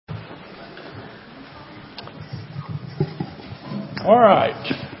All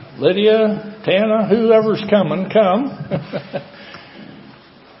right. Lydia, Tana, whoever's coming, come.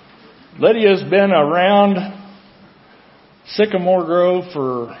 Lydia's been around Sycamore Grove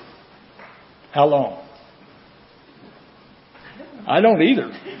for how long? I don't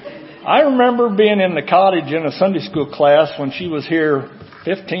either. I remember being in the cottage in a Sunday school class when she was here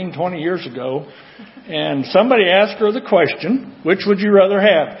 15, 20 years ago. And somebody asked her the question, which would you rather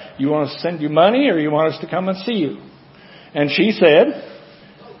have? You want us to send you money or you want us to come and see you? And she said,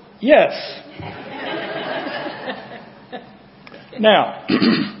 yes. Now,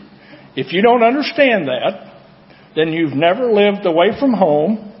 if you don't understand that, then you've never lived away from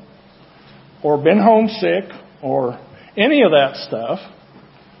home or been homesick or any of that stuff,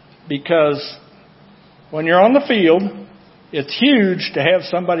 because when you're on the field, it's huge to have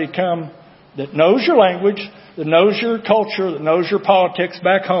somebody come that knows your language, that knows your culture, that knows your politics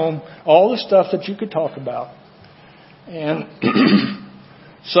back home, all the stuff that you could talk about. And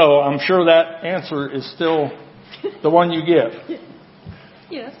so I'm sure that answer is still the one you give.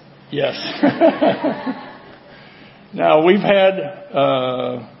 Yes. Yes. Now, we've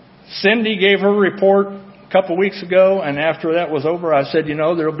had Cindy gave her report a couple weeks ago, and after that was over, I said,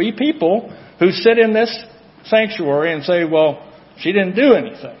 there'll be people who sit in this sanctuary and say, well, she didn't do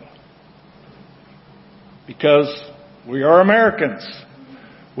anything. Because we are Americans.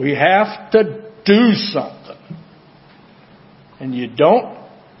 We have to do something. And you don't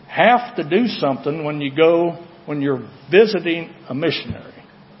have to do something when you're visiting a missionary.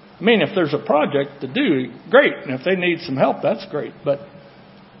 I mean, if there's a project to do, great. And if they need some help, that's great. But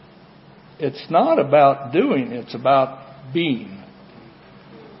it's not about doing, it's about being.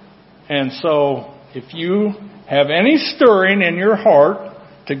 And so if you have any stirring in your heart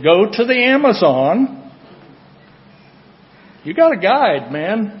to go to the Amazon, you got a guide,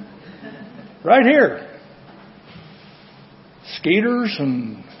 man. Right here. Skeeters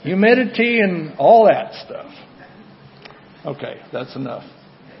and humidity and all that stuff. Okay, that's enough.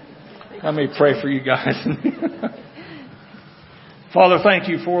 Let me pray for you guys. Father, thank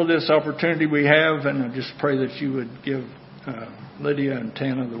you for this opportunity we have, and I just pray that you would give Lydia and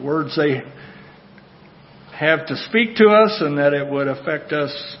Tana the words they have to speak to us, and that it would affect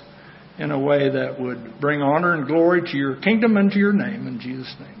us in a way that would bring honor and glory to your kingdom and to your name. In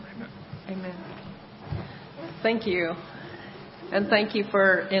Jesus' name, amen. Amen. Thank you. And thank you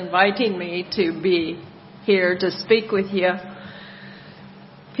for inviting me to be here to speak with you.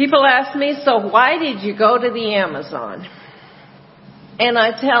 People ask me, so why did you go to the Amazon? And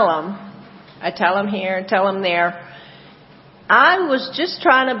I tell them here, tell them there, I was just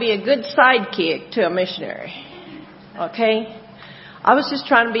trying to be a good sidekick to a missionary. Okay? I was just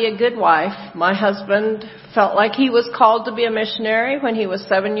trying to be a good wife. My husband felt like he was called to be a missionary when he was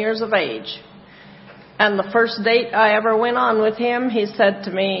 7 years of age. And the first date I ever went on with him, he said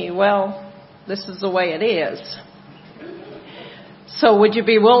to me, well, this is the way it is. So would you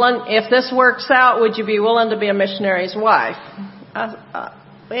be willing, if this works out, would you be willing to be a missionary's wife?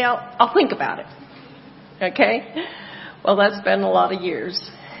 Well, I'll think about it. Okay? Well, that's been a lot of years.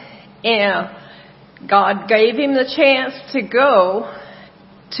 And God gave him the chance to go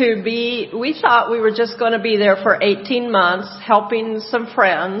to be, we thought we were just going to be there for 18 months, helping some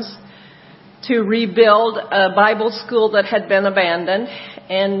friends to rebuild a Bible school that had been abandoned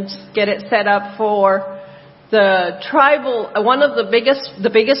and get it set up for the tribal, one of the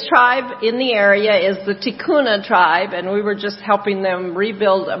biggest tribe in the area is the Tikuna tribe, and we were just helping them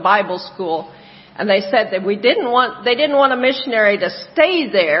rebuild a Bible school. And they said that they didn't want a missionary to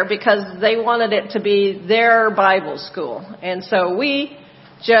stay there because they wanted it to be their Bible school. And so we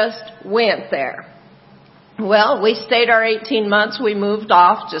just went there. Well, we stayed our 18 months. We moved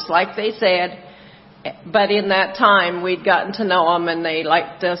off, just like they said. But in that time, we'd gotten to know them, and they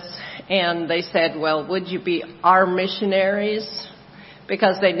liked us. And they said, well, would you be our missionaries?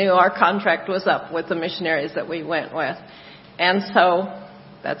 Because they knew our contract was up with the missionaries that we went with. And so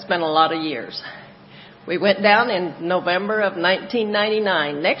that's been a lot of years. We went down in November of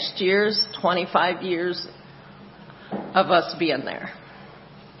 1999. Next year's 25 years of us being there.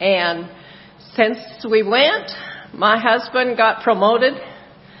 And since we went, my husband got promoted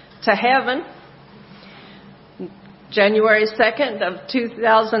to heaven. January 2nd of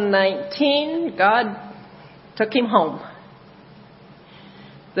 2019, God took him home.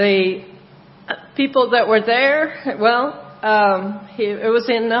 The people that were there, it was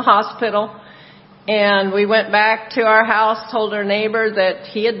in the hospital. And we went back to our house, told our neighbor that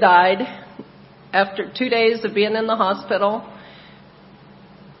he had died after 2 days of being in the hospital.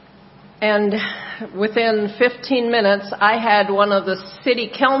 And within 15 minutes, I had one of the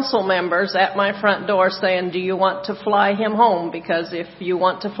city council members at my front door saying, do you want to fly him home? Because if you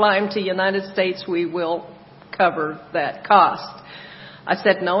want to fly him to the United States, we will cover that cost. I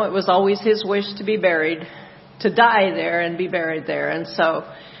said, no, it was always his wish to be buried, to die there and be buried there. And so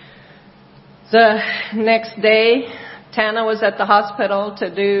the next day, Tana was at the hospital to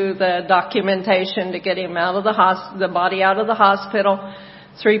do the documentation to get him out of the body out of the hospital.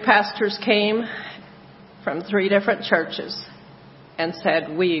 3 pastors came from 3 different churches and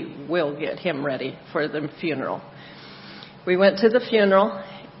said, we will get him ready for the funeral. We went to the funeral,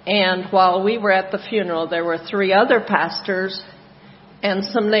 and while we were at the funeral, there were 3 other pastors and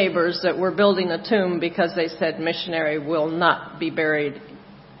some neighbors that were building a tomb because they said missionary will not be buried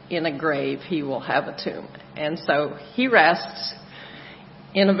in a grave. He will have a tomb. And so he rests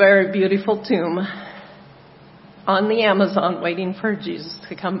in a very beautiful tomb on the Amazon waiting for Jesus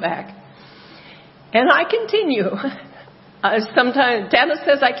to come back. And I continue. Sometimes Tana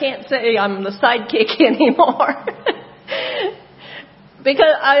says I can't say I'm the sidekick anymore.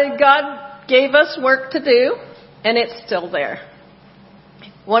 Because God gave us work to do, and it's still there.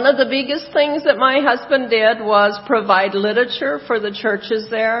 One of the biggest things that my husband did was provide literature for the churches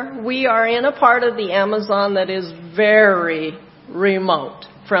there. We are in a part of the Amazon that is very remote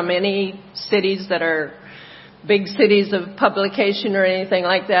from any cities that are big cities of publication or anything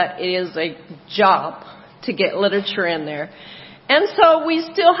like that. It is a job to get literature in there. And so we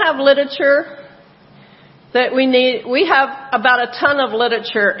still have literature that we need. We have about a ton of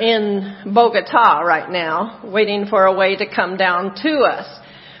literature in Bogota right now, waiting for a way to come down to us.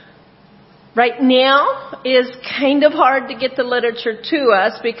 Right now is kind of hard to get the literature to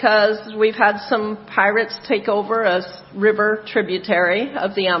us because we've had some pirates take over a river tributary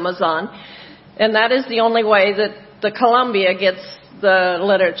of the Amazon. And that is the only way that the Columbia gets the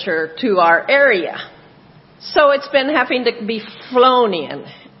literature to our area. So it's been having to be flown in.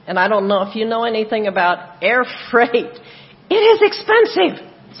 And I don't know if you know anything about air freight. It is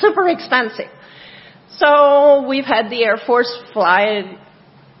expensive, super expensive. So we've had the Air Force fly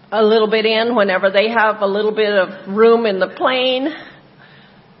a little bit in whenever they have a little bit of room in the plane.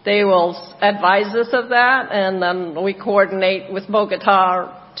 They will advise us of that, and then we coordinate with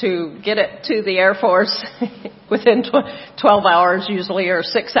Bogota to get it to the Air Force within 12 hours usually, or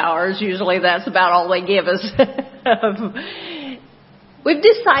 6 hours usually. That's about all they give us. We've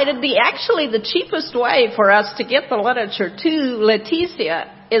decided the cheapest way for us to get the literature to Leticia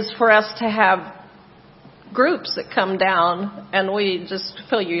is for us to have groups that come down, and we just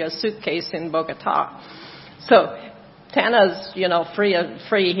fill you a suitcase in Bogota. So Tana's,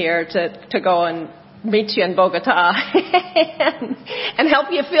 free here to go and meet you in Bogota and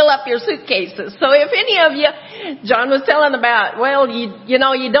help you fill up your suitcases. So if any of you, John was telling about,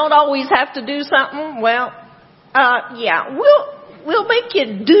 you don't always have to do something. Well, we'll make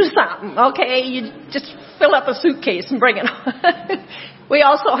you do something, okay? You just fill up a suitcase and bring it on. We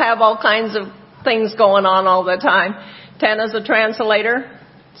also have all kinds of things going on all the time. Tana's a translator,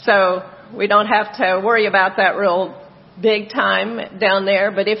 so we don't have to worry about that real big time down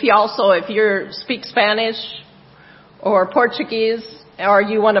there. But if you speak Spanish or Portuguese, or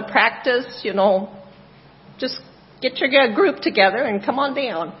you want to practice, just get your group together and come on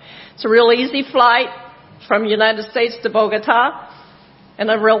down. It's a real easy flight from United States to Bogota,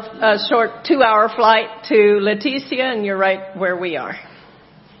 and a short 2-hour flight to Leticia, and you're right where we are.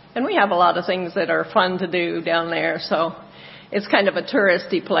 And we have a lot of things that are fun to do down there, so it's kind of a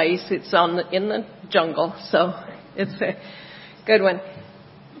touristy place. It's in the jungle, so it's a good one.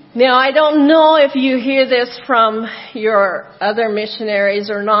 Now, I don't know if you hear this from your other missionaries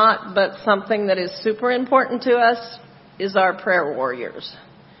or not, but something that is super important to us is our prayer warriors.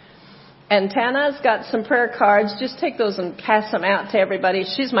 And Tana's got some prayer cards. Just take those and pass them out to everybody.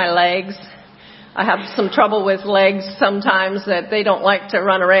 She's my legs. I have some trouble with legs sometimes that they don't like to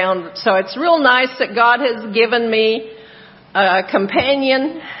run around. So it's real nice that God has given me a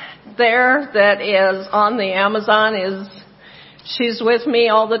companion there that is on the Amazon. She's with me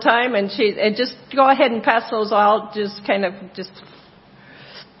all the time, and just go ahead and pass those out.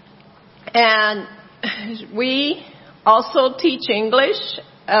 And we also teach English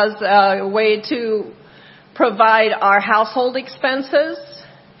as a way to provide our household expenses.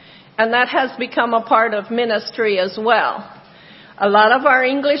 And that has become a part of ministry as well. A lot of our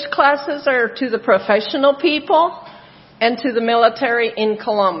English classes are to the professional people and to the military in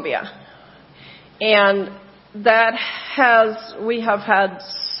Colombia. And we have had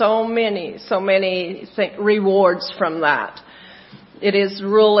so many rewards from that. It is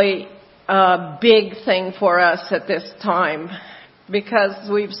really a big thing for us at this time because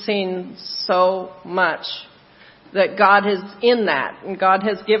we've seen so much that God is in that. And God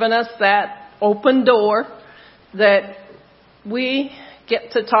has given us that open door that we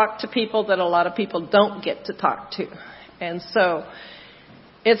get to talk to people that a lot of people don't get to talk to. And so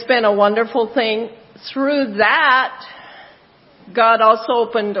it's been a wonderful thing. Through that, God also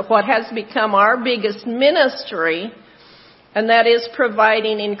opened what has become our biggest ministry, and that is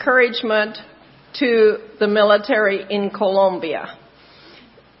providing encouragement to the military in Colombia.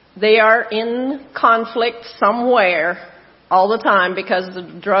 They are in conflict somewhere all the time because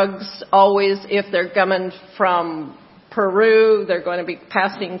the drugs always, if they're coming from Peru, they're going to be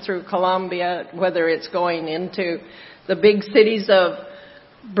passing through Colombia, whether it's going into the big cities of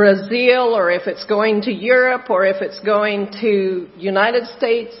Brazil or if it's going to Europe or if it's going to United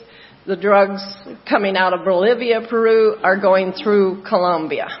States. The drugs coming out of Bolivia, Peru, are going through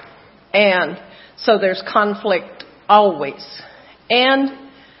Colombia. And so there's conflict always. And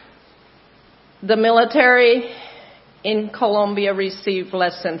the military in Colombia receive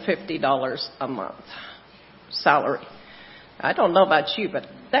less than $50 a month salary. I don't know about you, but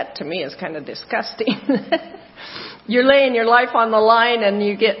that to me is kind of disgusting. You're laying your life on the line and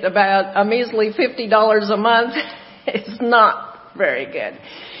you get about a measly $50 a month. It's not very good.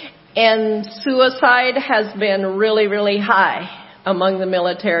 And suicide has been really, really high among the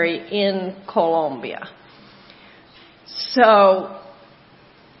military in Colombia. So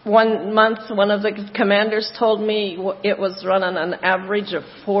one month, one of the commanders told me it was running an average of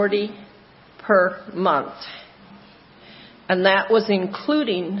 40 per month. And that was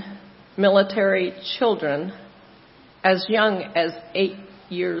including military children as young as 8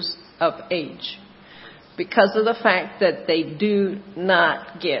 years of age, because of the fact that they do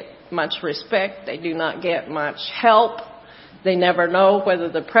not get much respect, they do not get much help, they never know whether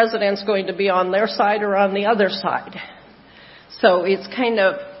the president's going to be on their side or on the other side. So it's kind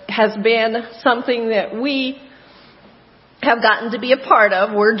of has been something that we have gotten to be a part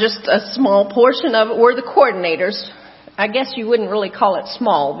of. We're just a small portion of it. We're the coordinators. I guess you wouldn't really call it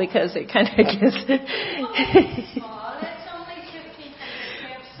small because it kind of gets...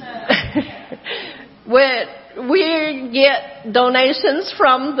 We get donations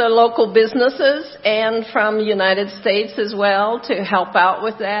from the local businesses and from the United States as well to help out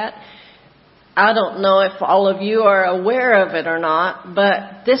with that. I don't know if all of you are aware of it or not,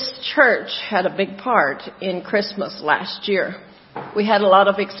 but this church had a big part in Christmas last year. We had a lot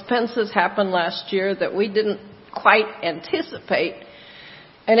of expenses happen last year that we didn't quite anticipate.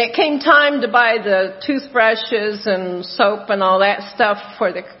 And it came time to buy the toothbrushes and soap and all that stuff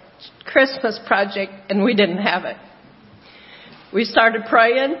for the Christmas project, and we didn't have it. We started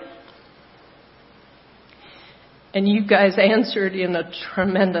praying, and you guys answered in a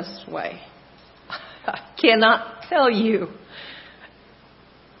tremendous way. I cannot tell you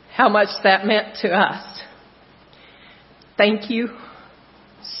how much that meant to us. Thank you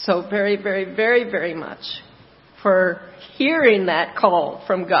so very, very, very, very much for hearing that call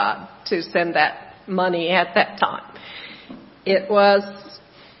from God to send that money at that time. It was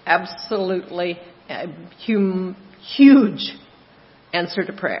absolutely a huge answer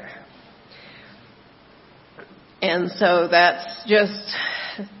to prayer. And so that's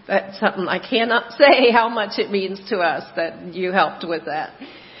something I cannot say how much it means to us that you helped with that.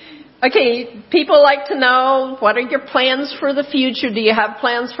 Okay, people like to know, what are your plans for the future? Do you have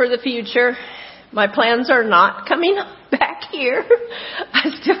plans for the future? My plans are not coming back here. I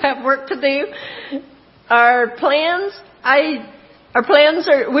still have work to do. Our plans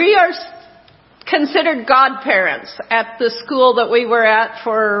are, we are considered godparents at the school that we were at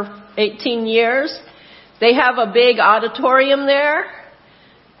for 18 years. They have a big auditorium there.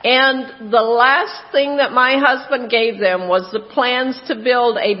 And the last thing that my husband gave them was the plans to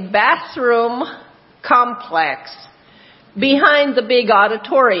build a bathroom complex behind the big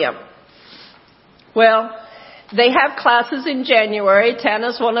auditorium. Well, they have classes in January.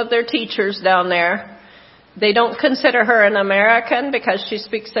 Tana's one of their teachers down there. They don't consider her an American because she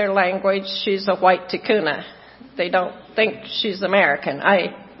speaks their language. She's a white Tikuna. They don't think she's American.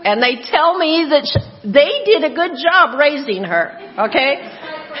 And they tell me that they did a good job raising her. Okay?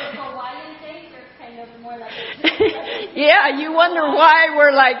 Yeah, you wonder why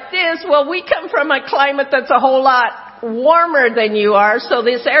we're like this. Well, we come from a climate that's a whole lot warmer than you are, so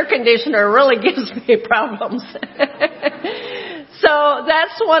this air conditioner really gives me problems. So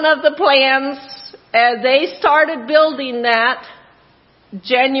that's one of the plans. They started building that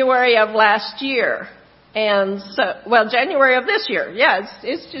January of last year. And so, well, January of this year. Yeah,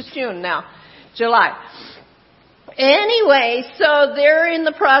 it's just June now. July. Anyway, so they're in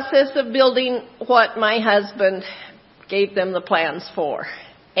the process of building what my husband gave them the plans for.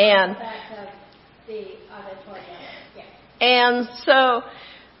 And and so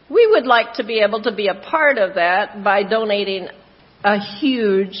we would like to be able to be a part of that by donating a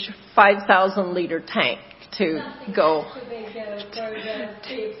huge 5,000-liter tank to go.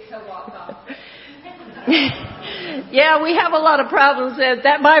 Yeah, we have a lot of problems.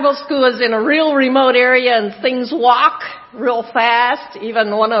 That Bible school is in a real remote area, and things walk real fast.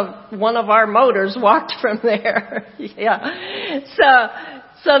 Even one of our motors walked from there. Yeah.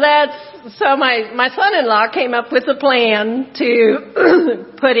 So my son-in-law came up with a plan to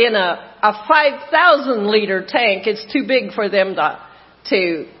put in a 5,000-liter tank. It's too big for them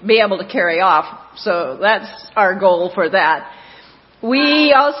to be able to carry off. So that's our goal for that.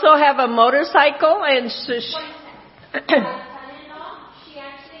 We also have a motorcycle, and My son-in-law, she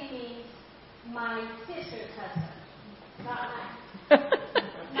actually means my sister's husband, not mine.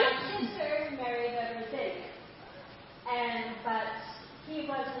 My sister married a Brazilian, but he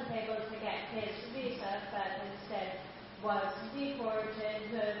wasn't able to get his visa, but instead was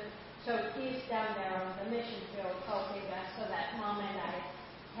deported. So he's down there on the mission field helping us so that Mom and I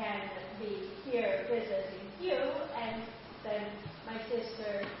can be here visiting you, and then my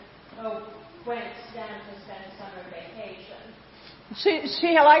sister went down to spend summer vacation.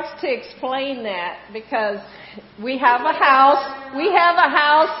 She likes to explain that because we have a house. We have a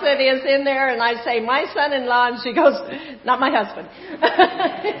house that is in there, and I say my son-in-law, and she goes, not my husband.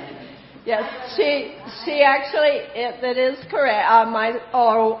 Yes, she actually, that is correct.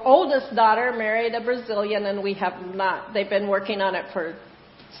 Our oldest daughter married a Brazilian, and we have not. They've been working on it for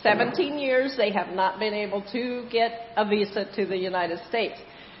 17 years. They have not been able to get a visa to the United States.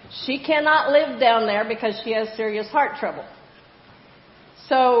 She cannot live down there because she has serious heart trouble.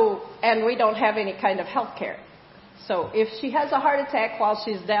 So, and we don't have any kind of health care. So if she has a heart attack while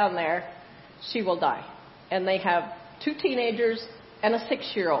she's down there, she will die. And they have 2 teenagers and a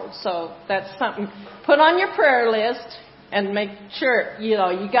 6-year-old. So that's something. Put on your prayer list and make sure, you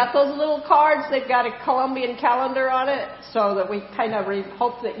got those little cards. They've got a Colombian calendar on it so that we kind of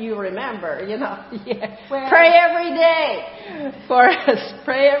hope that you remember, Yeah. Pray every day for us.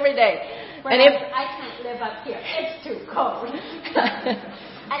 Pray every day. And I can't live up here. It's too cold.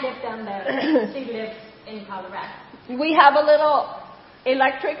 I live down there. She lives in Colorado. We have a little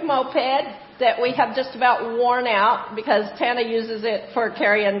electric moped that we have just about worn out because Tana uses it for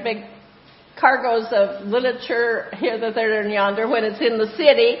carrying big cargoes of literature here, there, and yonder when it's in the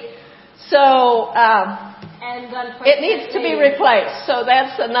city. So it needs to be replaced. So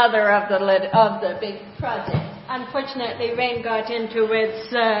that's another of the big projects. Unfortunately, rain got into its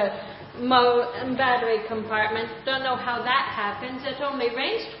battery compartment. Don't know how that happens. It only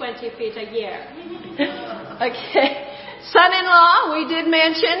rains 20 feet a year. Okay. Son-in-law, we did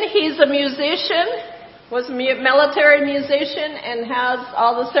mention, he's a musician, was a military musician, and has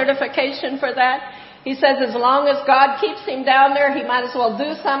all the certification for that. He says as long as God keeps him down there, he might as well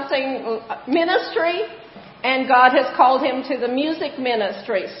do something ministry, and God has called him to the music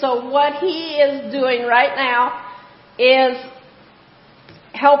ministry. So what he is doing right now is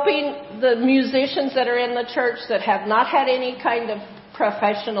helping the musicians that are in the church that have not had any kind of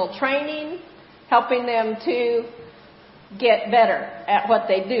professional training, helping them to get better at what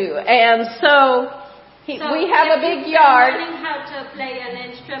they do. And so we have a big yard. Learning how to play an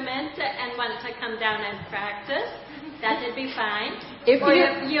instrument and want to come down and practice, that would be fine. If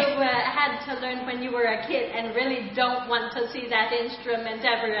you had to learn when you were a kid and really don't want to see that instrument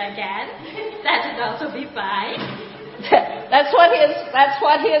ever again, that would also be fine. That's what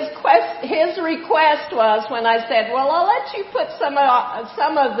his request was when I said, well, I'll let you put some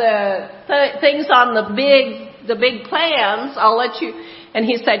of the things on the big plans. I'll let you. And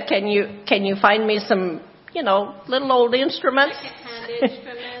he said, can you find me some, little old instruments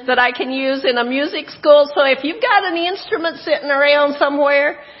that I can use in a music school? So if you've got an instrument sitting around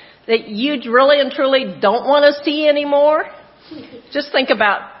somewhere that you really and truly don't want to see anymore, just think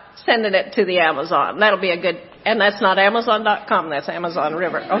about sending it to the Amazon. That'll be a good, and that's not Amazon.com, that's Amazon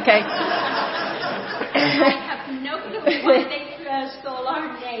River, okay? I have no clue why they stole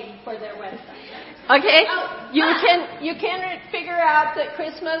our name for their website. Okay, you can figure out that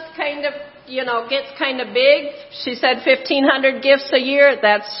Christmas kind of, gets kind of big. She said 1,500 gifts a year.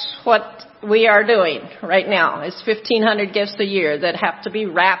 That's what we are doing right now. It's 1,500 gifts a year that have to be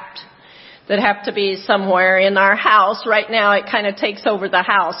wrapped, that have to be somewhere in our house. Right now it kind of takes over the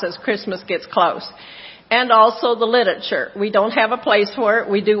house as Christmas gets close. And also the literature. We don't have a place for it.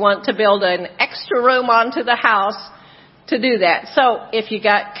 We do want to build an extra room onto the house to do that. So if you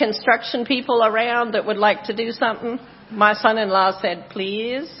got construction people around that would like to do something, my son-in-law said,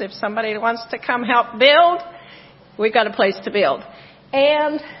 please, if somebody wants to come help build, we got a place to build.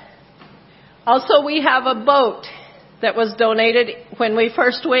 And also we have a boat that was donated when we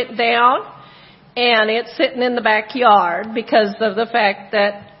first went down, and it's sitting in the backyard because of the fact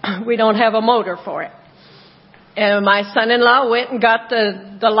that we don't have a motor for it. And my son-in-law went and got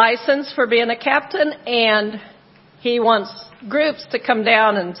the license for being a captain, and he wants groups to come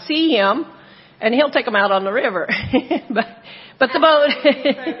down and see him, and he'll take them out on the river. but the boat...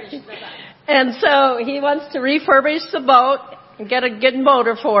 And so he wants to refurbish the boat and get a good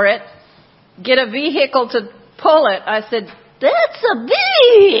motor for it, get a vehicle to pull it. I said, that's a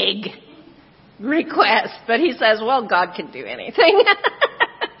big request. But he says, well, God can do anything.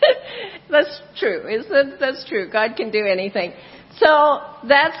 That's true. That's true. God can do anything. So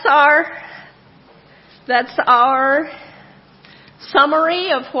that's our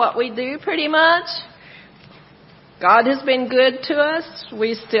summary of what we do pretty much. God has been good to us.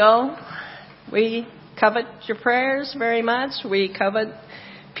 We covet your prayers very much. We covet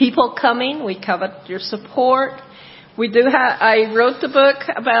people coming. We covet your support. I wrote the book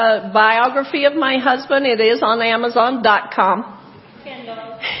about biography of my husband. It is on Amazon.com.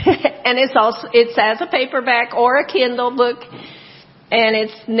 Kindle. And it's as a paperback or a Kindle book. And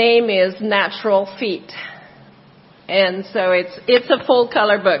its name is Natural Feet. And so it's a full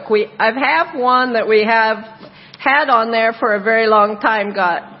color book. I have one that we have had on there for a very long time,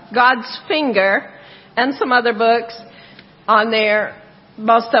 God's Finger, and some other books on there.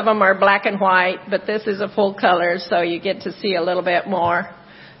 Most of them are black and white, but this is a full color, so you get to see a little bit more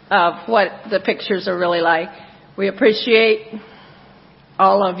of what the pictures are really like. We appreciate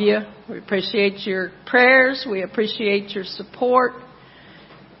all of you. We appreciate your prayers. We appreciate your support.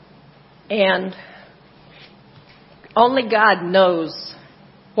 And only God knows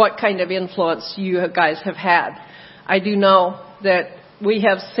what kind of influence you guys have had. I do know that we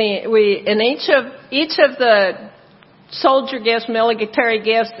have seen, in each of the soldier gifts, military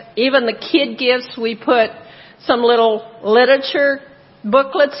gifts, even the kid gifts, we put some little literature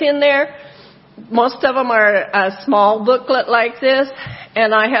booklets in there. Most of them are a small booklet like this,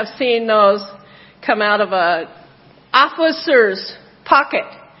 and I have seen those come out of a officer's pocket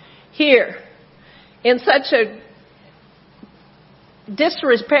here in such a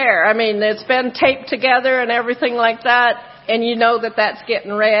disrepair. I mean, it's been taped together and everything like that, and you know that that's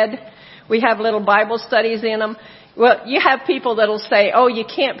getting read. We have little Bible studies in them. Well, you have people that'll say, oh, you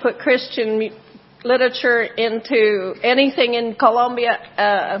can't put Christian literature into anything in Colombia.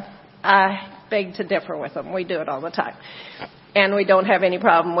 I beg to differ with them. We do it all the time. And we don't have any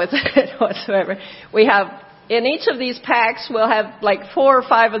problem with it whatsoever. We have, in each of these packs, we'll have like 4 or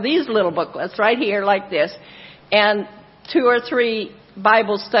 5 of these little booklets right here like this. And 2 or 3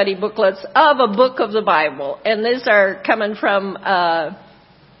 Bible study booklets of a book of the Bible. And these are coming from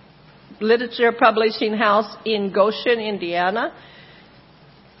Literature Publishing House in Goshen, Indiana.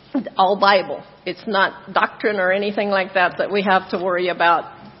 All Bible. It's not doctrine or anything like that we have to worry about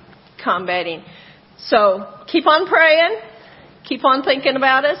combating. So keep on praying. Keep on thinking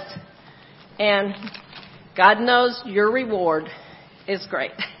about us. And God knows your reward is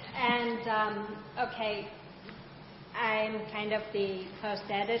great. And, okay, I'm kind of the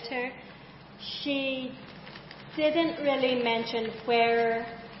post-editor. She didn't really mention where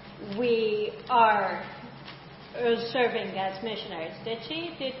we are serving as missionaries. Did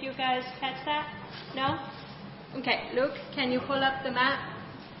she? Did you guys catch that? No? Okay, Luke, can you pull up the map?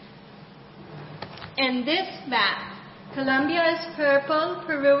 In this map, Colombia is purple,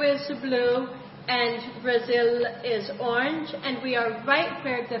 Peru is blue, and Brazil is orange, and we are right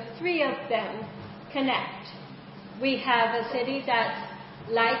where the 3 of them connect. We have a city that's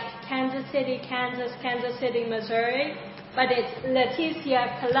like Kansas City, Kansas, Kansas City, Missouri, but it's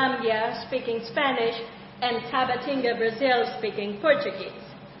Leticia, Colombia, speaking Spanish, and Tabatinga, Brazil, speaking Portuguese.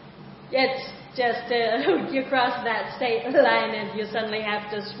 It's just, you cross that state line and you suddenly have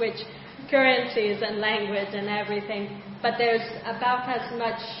to switch currencies and language and everything. But there's about as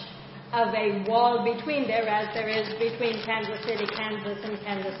much of a wall between there as there is between Kansas City, Kansas, and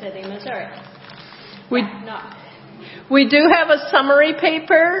Kansas City, Missouri. We do have a summary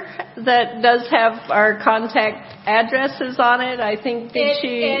paper that does have our contact addresses on it. I think it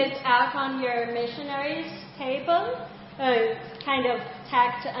is out on your missionaries table, kind of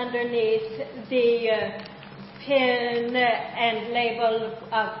tacked underneath the pin and label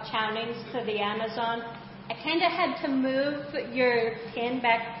of Chowings to the Amazon. I kind of had to move your pin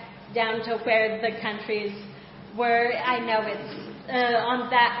back down to where the countries were. I know it's on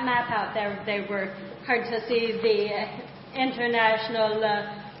that map out there, they were hard to see the international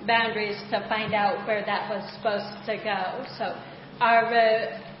boundaries to find out where that was supposed to go. So our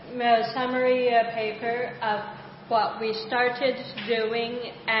summary paper of what we started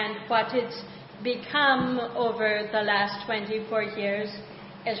doing and what it's become over the last 24 years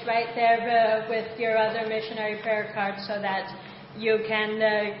is right there with your other missionary prayer cards, so that you can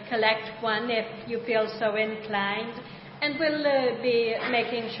collect one if you feel so inclined. And we'll be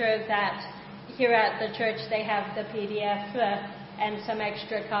making sure that here at the church they have the PDF and some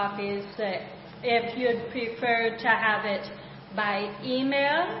extra copies. If you'd prefer to have it by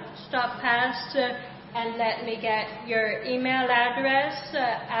email, stop past and let me get your email address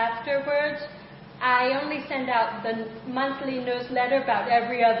afterwards. I only send out the monthly newsletter about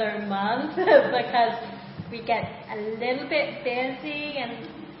every other month because we get a little bit busy and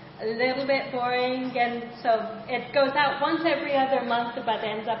a little bit boring, and so it goes out once every other month but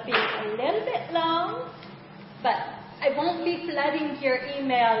ends up being a little bit long. But I won't be flooding your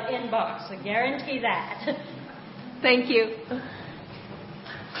email inbox, I guarantee that. Thank you.